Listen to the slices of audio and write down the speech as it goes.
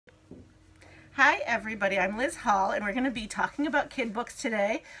Hi everybody, I'm Liz Hall and we're going to be talking about kid books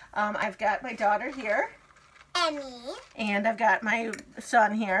today. I've got my daughter here. Emmy. And I've got my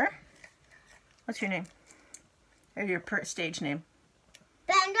son here. What's your name? Or your stage name?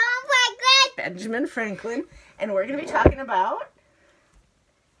 Benjamin Franklin. Benjamin Franklin. And we're going to be talking about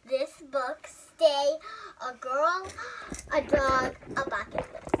this book, Stay, a girl, a dog, a bucket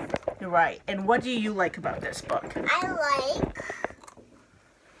list. Right. And what do you like about this book? I like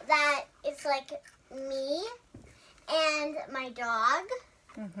that it's like me and my dog.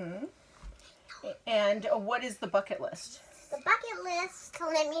 Mm-hmm. And what is the bucket list? The bucket list,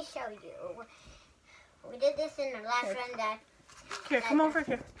 let me show you. We did this in the last run that... Here, come over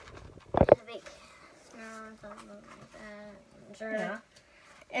here. There's a big something like that. Yeah.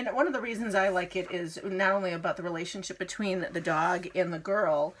 And one of the reasons I like it is not only about the relationship between the dog and the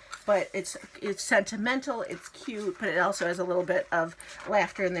girl, but it's sentimental, it's cute, but it also has a little bit of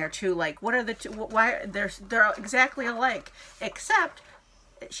laughter in there too. Like, what are the two, why they're exactly alike, except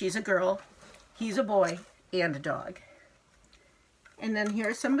she's a girl, he's a boy, and a dog. And then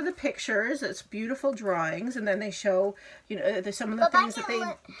here's some of the pictures. It's beautiful drawings, and then they show, you know, some of the things that they.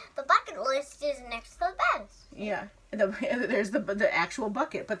 The bucket list is next to the bed. Yeah, there's the actual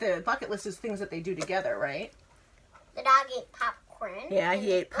bucket, but the bucket list is things that they do together, right? The dog ate popcorn. Yeah,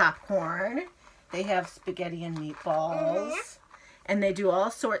 he ate popcorn. They have spaghetti and meatballs, and they do all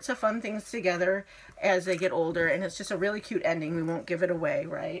sorts of fun things together as they get older, and it's just a really cute ending. We won't give it away,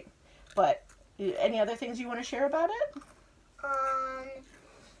 right? But any other things you want to share about it?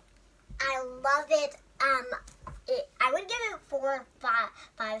 I love it. I would give it 4 or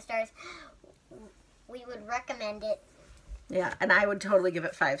 5 stars. We would recommend it. Yeah, and I would totally give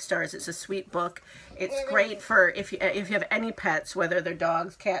it 5 stars. It's a sweet book. It's great for if you have any pets, whether they're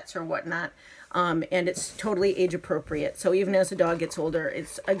dogs, cats, or whatnot. And it's totally age appropriate. So even as the dog gets older,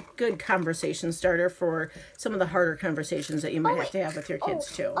 it's a good conversation starter for some of the harder conversations that you might have to have with your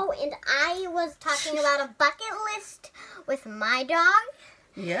kids too. Oh, and I was talking about a bucket list with my dog.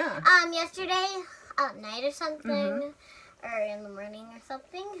 Yeah. Yesterday at night or something, or in the morning or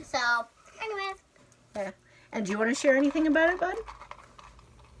something. So, anyway. Yeah. And do you want to share anything about it, bud?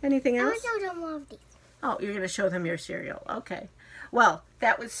 Anything else? I want to show them more of these. Oh, you're going to show them your cereal. Okay. Well,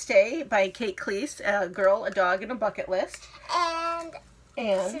 that was Stay by Klise, a girl, a dog, and a bucket list.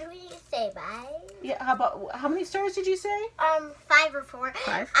 And should we say bye? Yeah. How many stars did you say? 5 or 4.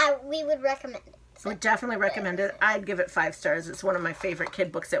 5. We would recommend it. Would definitely recommend it. I'd give it 5 stars. It's one of my favorite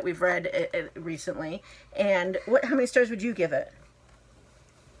kid books that we've read recently. And how many stars would you give it?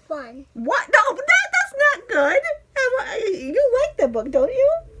 1. What? No, that's not good. You like the book, don't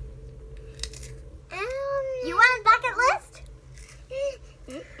you? You want a bucket list?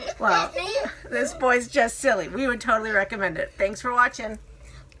 Well, this boy's just silly. We would totally recommend it. Thanks for watching.